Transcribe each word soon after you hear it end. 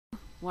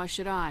Why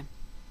should I?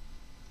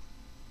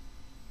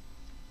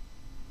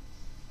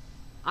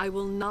 I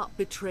will not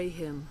betray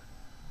him.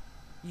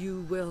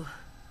 You will.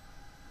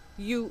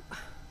 You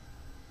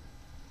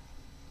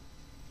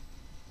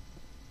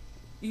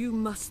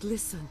must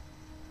listen.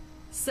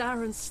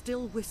 Saren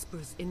still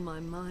whispers in my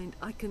mind.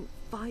 I can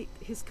fight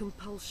his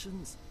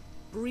compulsions,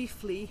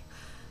 briefly,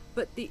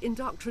 but the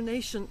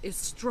indoctrination is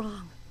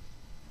strong.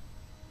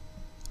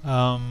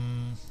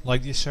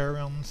 Like the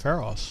Assyrian on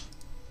Pharos.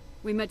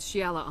 We met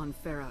Shiala on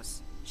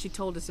Pharos. She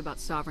told us about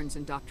Sovereign's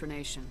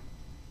indoctrination.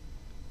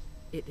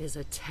 It is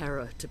a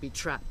terror to be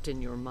trapped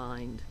in your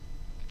mind.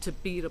 To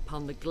beat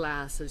upon the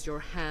glass as your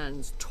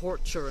hands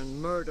torture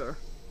and murder.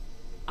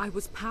 I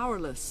was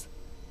powerless.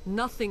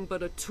 Nothing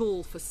but a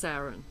tool for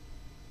Saren.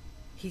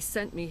 He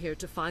sent me here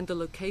to find the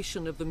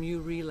location of the Mu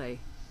Relay.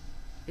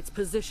 Its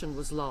position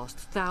was lost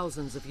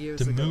thousands of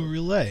years ago. The Mu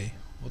Relay?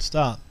 What's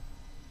that?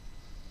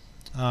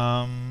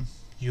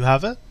 You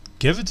have it?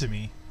 Give it to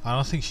me. I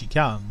don't think she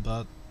can,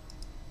 but...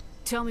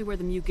 Tell me where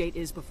the Mu Gate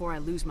is before I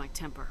lose my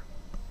temper.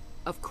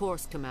 Of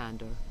course,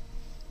 Commander.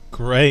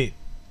 Great.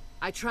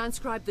 I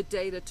transcribed the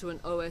data to an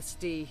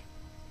OSD.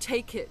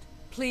 Take it,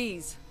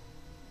 please.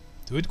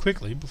 Do it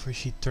quickly before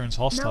she turns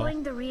hostile.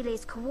 Knowing the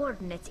relay's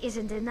coordinates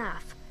isn't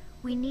enough.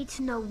 We need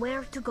to know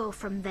where to go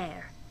from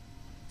there.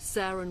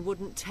 Saren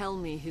wouldn't tell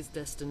me his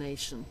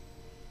destination.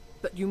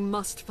 But you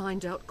must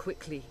find out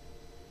quickly.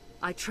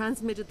 I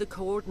transmitted the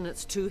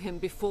coordinates to him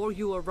before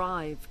you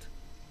arrived.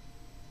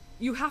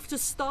 You have to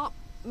stop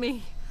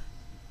me.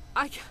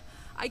 I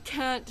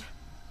can't.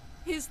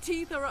 His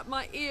teeth are at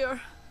my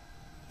ear.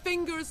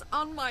 Fingers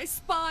on my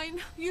spine.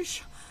 You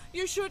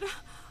should...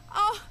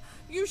 Ah,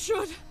 you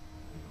should...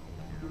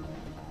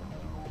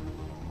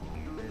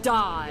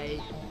 die.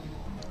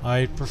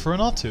 I prefer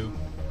not to.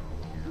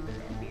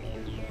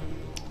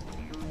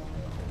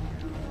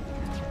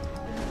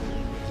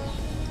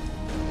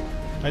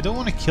 I don't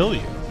want to kill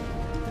you.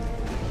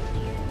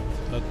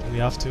 But we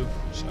have to,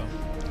 so...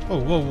 Oh,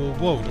 whoa, whoa,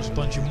 whoa, there's a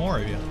bunch of more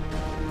of you.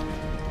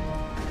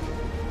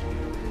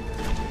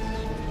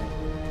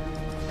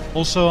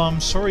 Also, I'm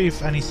sorry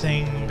if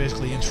anything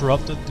basically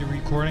interrupted the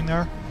recording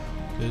there.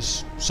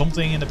 There's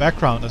something in the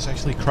background that's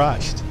actually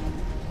crashed.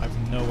 I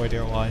have no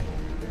idea why.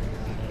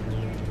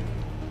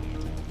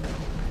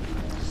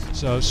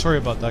 So, sorry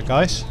about that,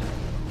 guys.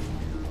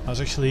 I was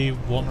actually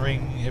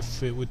wondering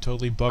if it would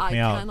totally bug me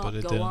out, but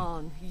it didn't. I cannot go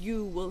on.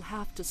 You will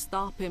have to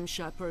stop him,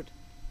 Shepard.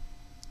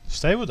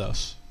 Stay with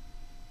us.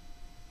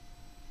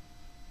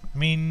 I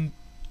mean,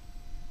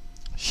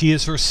 she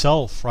is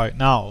herself right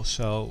now,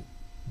 so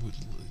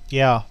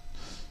yeah,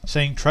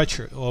 saying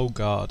treachery. Oh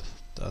God,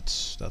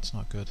 that's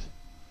not good.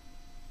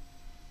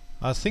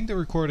 I think the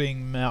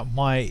recording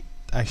might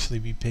actually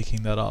be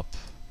picking that up.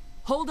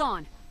 Hold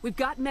on, we've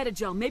got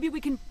Metagel. Maybe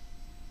we can.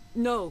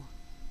 No,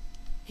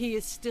 he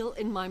is still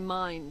in my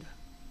mind.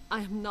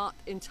 I am not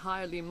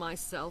entirely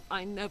myself.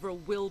 I never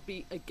will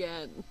be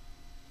again.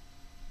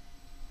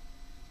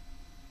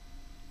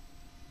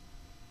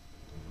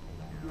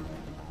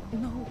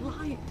 No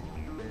light.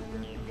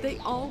 They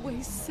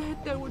always said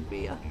there would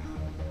be a...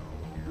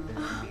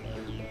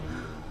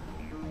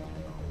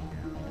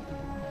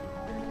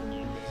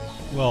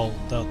 Well,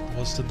 that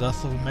was the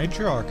death of a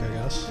matriarch, I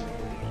guess.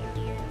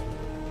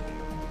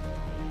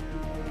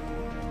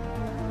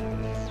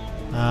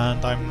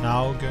 And I'm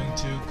now going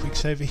to quick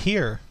save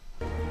here.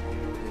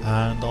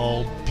 And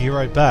I'll be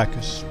right back,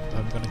 because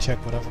I'm going to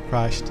check whatever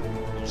crashed.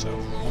 So,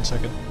 1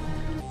 second.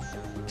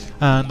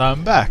 And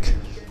I'm back.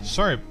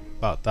 Sorry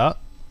about that.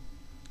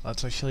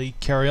 Let's actually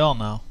carry on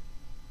now.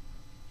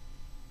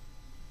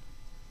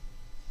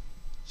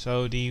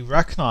 So the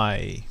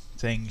Rachni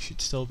thing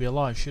should still be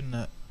alive, shouldn't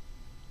it?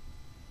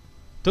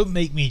 Don't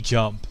make me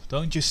jump.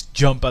 Don't just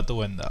jump at the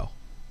window.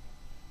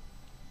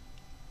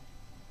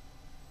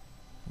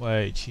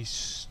 Wait, she's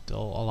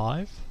still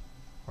alive?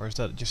 Or is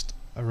that just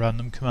a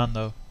random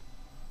commando?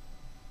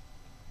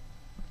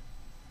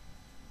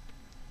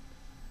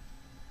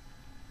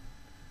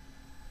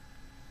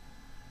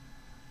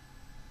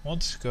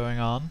 What's going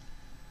on?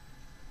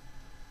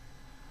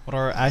 What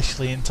are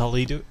Ashley and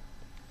Tully do?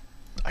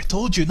 I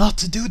told you not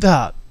to do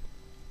that!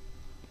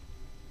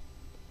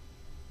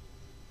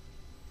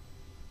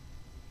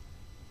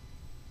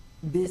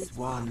 This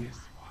one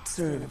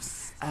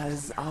serves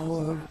as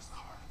our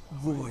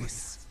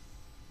voice.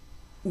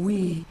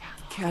 We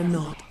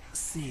cannot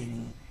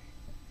sing.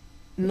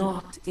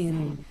 Not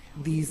in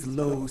these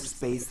low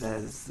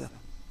spaces.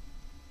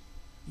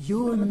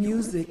 Your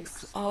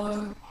musics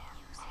are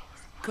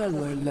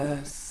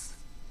colorless.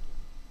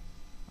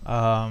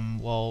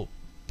 Well,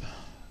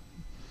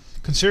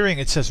 considering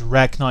it says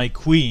Rachni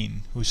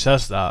Queen who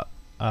says that,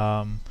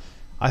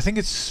 I think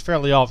it's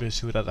fairly obvious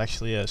who that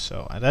actually is,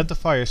 so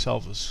identify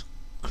yourself as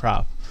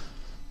crap.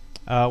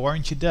 Why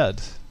aren't you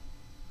dead?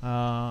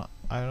 I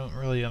don't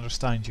really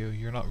understand you.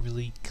 You're not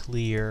really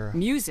clear.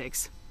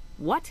 Musics?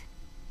 What?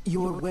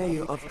 Your way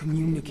of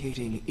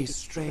communicating is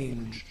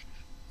strange.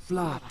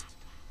 Flat.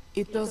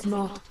 It does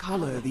not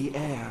color the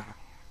air.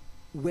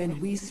 When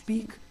we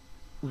speak,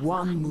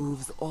 one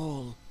moves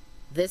all.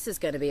 This is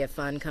going to be a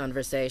fun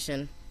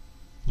conversation.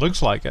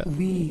 Looks like it.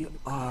 We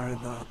are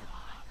the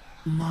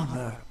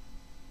Mother.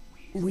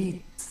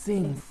 We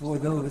sing for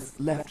those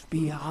left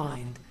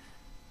behind.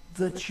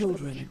 The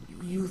children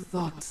you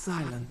thought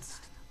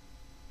silenced.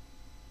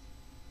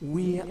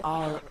 We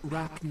are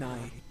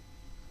Rachni.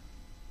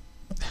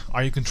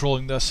 Are you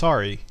controlling the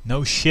Asari?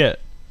 No shit.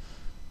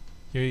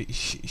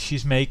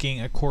 She's making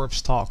a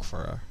corpse talk for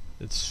her.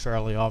 It's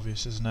fairly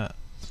obvious, isn't it?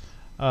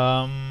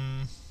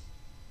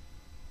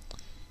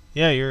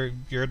 Yeah,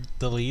 you're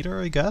the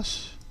leader, I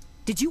guess?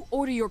 Did you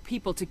order your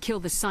people to kill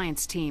the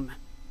science team?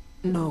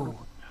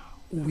 No,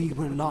 we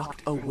were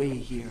locked away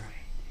here.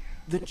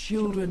 The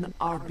children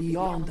are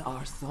beyond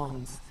our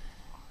songs.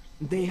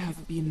 They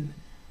have been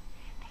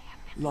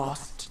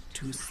lost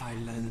to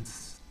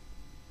silence.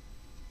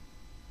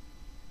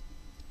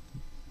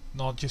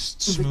 Not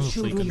just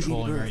smoothly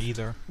controlling her birthed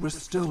either. were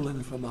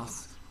stolen from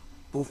us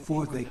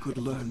before they could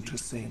learn to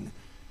sing.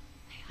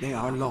 They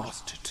are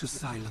lost to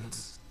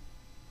silence.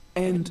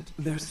 End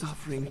their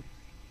suffering.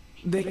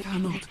 They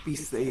cannot be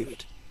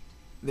saved.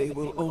 They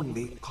will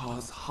only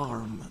cause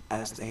harm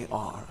as they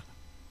are.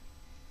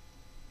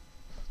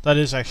 That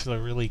is actually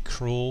really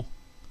cruel.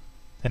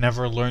 They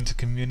never learn to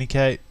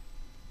communicate.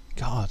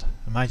 God,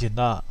 imagine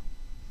that.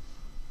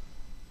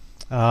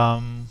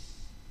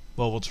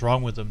 Well, what's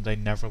wrong with them? They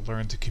never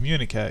learn to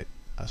communicate,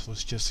 as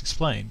was just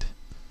explained.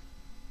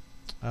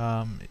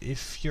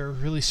 If you're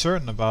really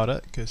certain about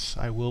it, because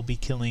I will be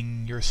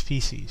killing your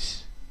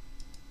species.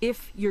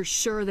 If you're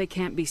sure they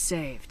can't be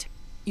saved.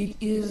 It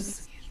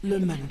is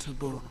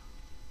lamentable,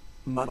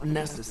 but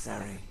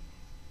necessary.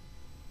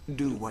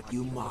 Do what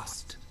you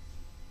must.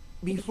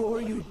 Before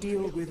you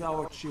deal with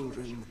our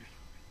children,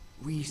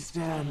 we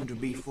stand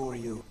before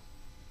you.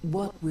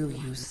 What will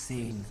you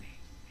sing?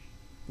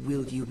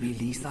 Will you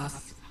release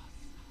us?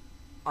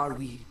 Are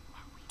we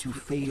to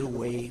fade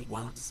away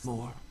once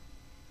more?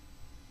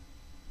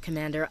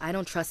 Commander, I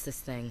don't trust this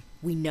thing.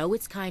 We know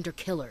its kind are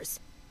killers.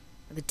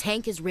 The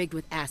tank is rigged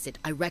with acid.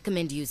 I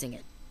recommend using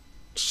it.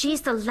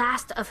 She's the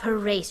last of her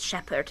race,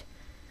 Shepard.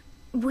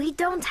 We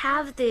don't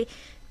have the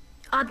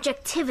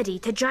objectivity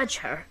to judge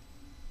her.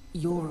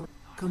 Your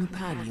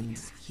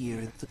companions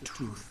hear the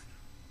truth.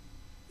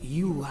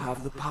 You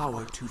have the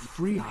power to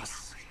free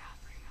us,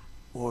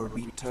 or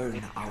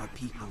return our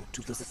people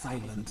to the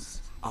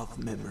silence of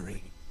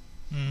memory.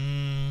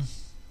 Can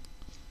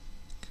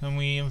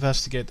we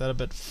investigate that a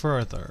bit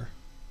further?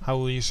 How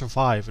will you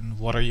survive, and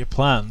what are your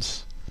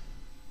plans?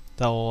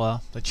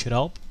 That should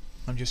help.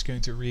 I'm just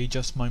going to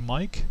readjust my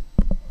mic.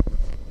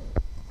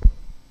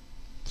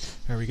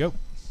 There we go.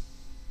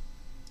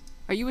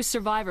 Are you a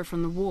survivor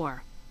from the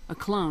war? A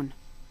clone?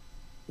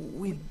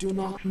 We do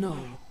not know.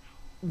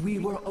 We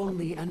were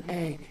only an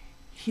egg,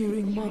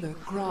 hearing Mother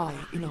cry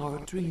in our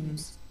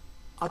dreams.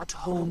 A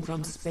tone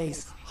from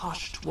space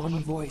hushed one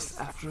voice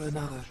after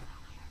another.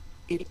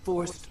 It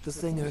forced the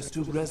singers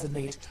to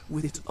resonate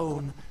with its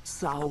own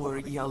sour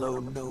yellow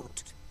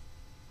note.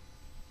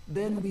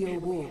 Then we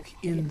awoke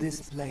in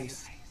this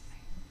place,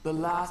 the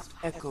last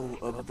echo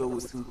of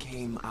those who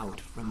came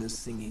out from the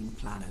singing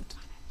planet.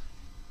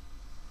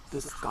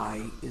 The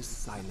sky is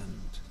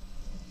silent.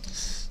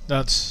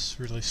 That's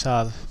really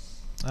sad.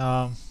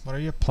 What are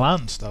your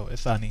plans, though,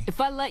 if any?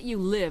 If I let you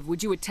live,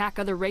 would you attack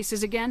other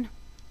races again?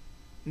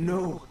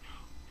 No,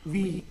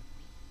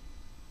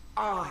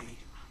 I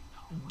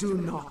do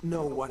not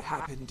know what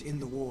happened in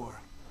the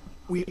war.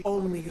 We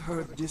only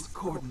heard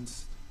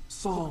discordance,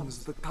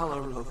 songs the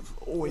color of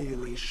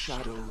oily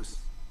shadows.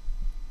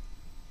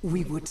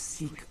 We would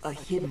seek a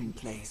hidden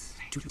place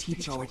to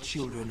teach our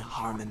children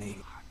harmony.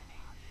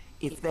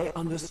 If they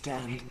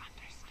understand,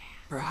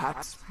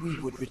 perhaps we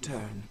would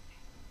return.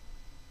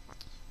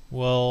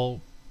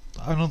 Well,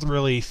 I don't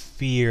really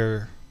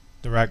fear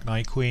the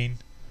Rachni Queen.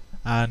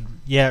 And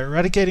yeah,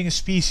 eradicating a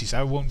species,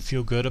 I won't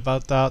feel good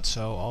about that,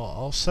 so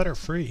I'll set her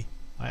free.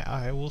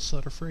 I will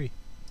set her free.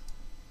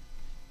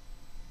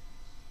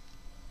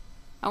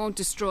 I won't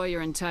destroy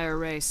your entire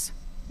race.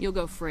 You'll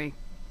go free.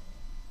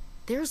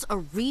 There's a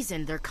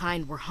reason their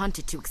kind were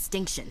hunted to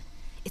extinction.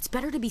 It's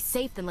better to be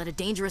safe than let a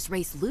dangerous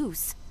race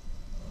loose.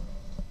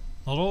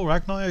 Not all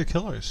Rachni are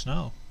killers,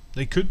 no.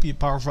 They could be a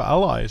powerful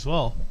ally as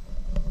well.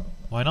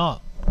 Why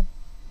not?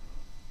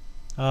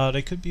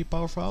 They could be a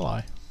powerful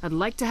ally. I'd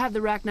like to have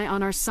the Rachni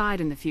on our side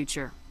in the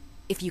future.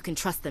 If you can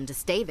trust them to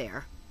stay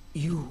there.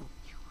 You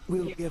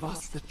will give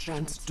us the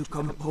chance to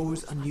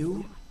compose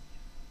anew?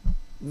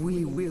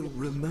 We will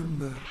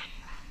remember.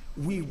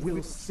 We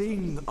will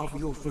sing of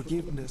your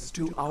forgiveness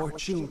to our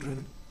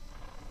children.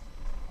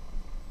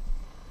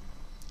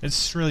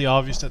 It's really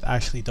obvious that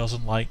Ashley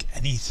doesn't like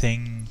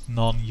anything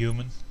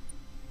non-human.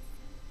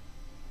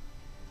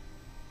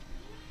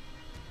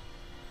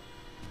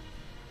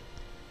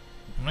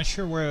 I'm not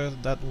sure where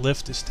that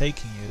lift is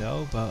taking you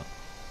though, but...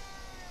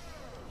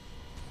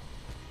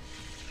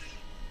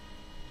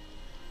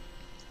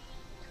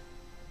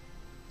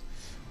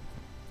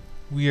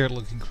 weird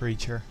looking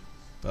creature,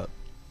 but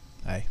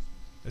hey,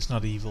 it's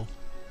not evil.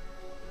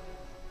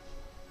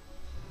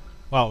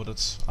 Wow,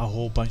 that's a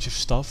whole bunch of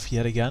stuff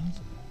yet again.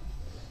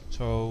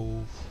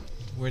 So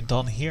we're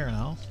done here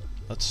now.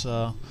 Let's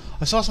I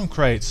saw some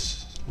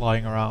crates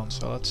lying around,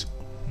 so let's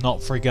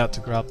not forget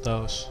to grab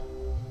those.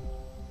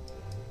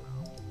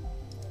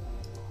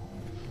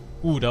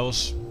 Ooh, that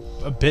was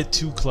a bit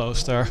too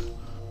close there.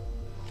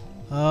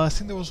 I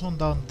think there was one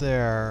down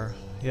there.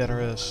 Yeah,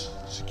 there is.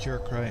 Secure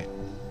crate.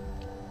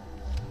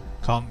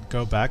 Can't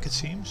go back, it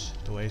seems.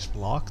 The way is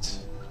blocked.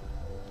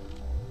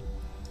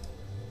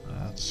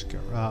 Let's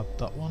grab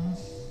that one.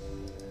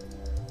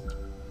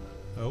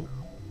 Oh.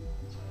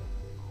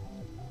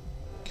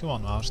 Come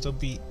on, mouse, don't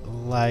be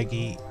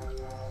laggy.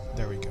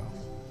 There we go.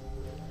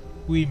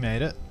 We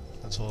made it.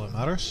 That's all that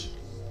matters.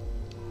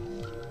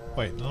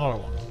 Wait, another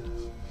one.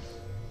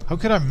 How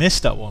could I miss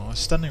that one? I was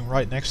standing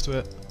right next to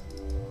it.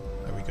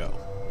 There we go.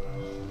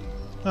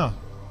 Oh,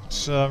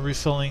 it's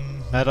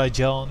refilling Medi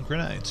Gel and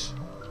grenades,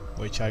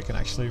 which I can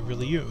actually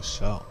really use,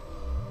 so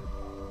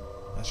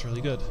that's really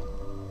good.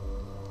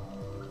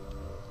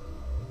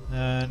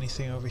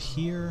 Anything over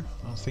here?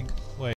 I don't think. Wait.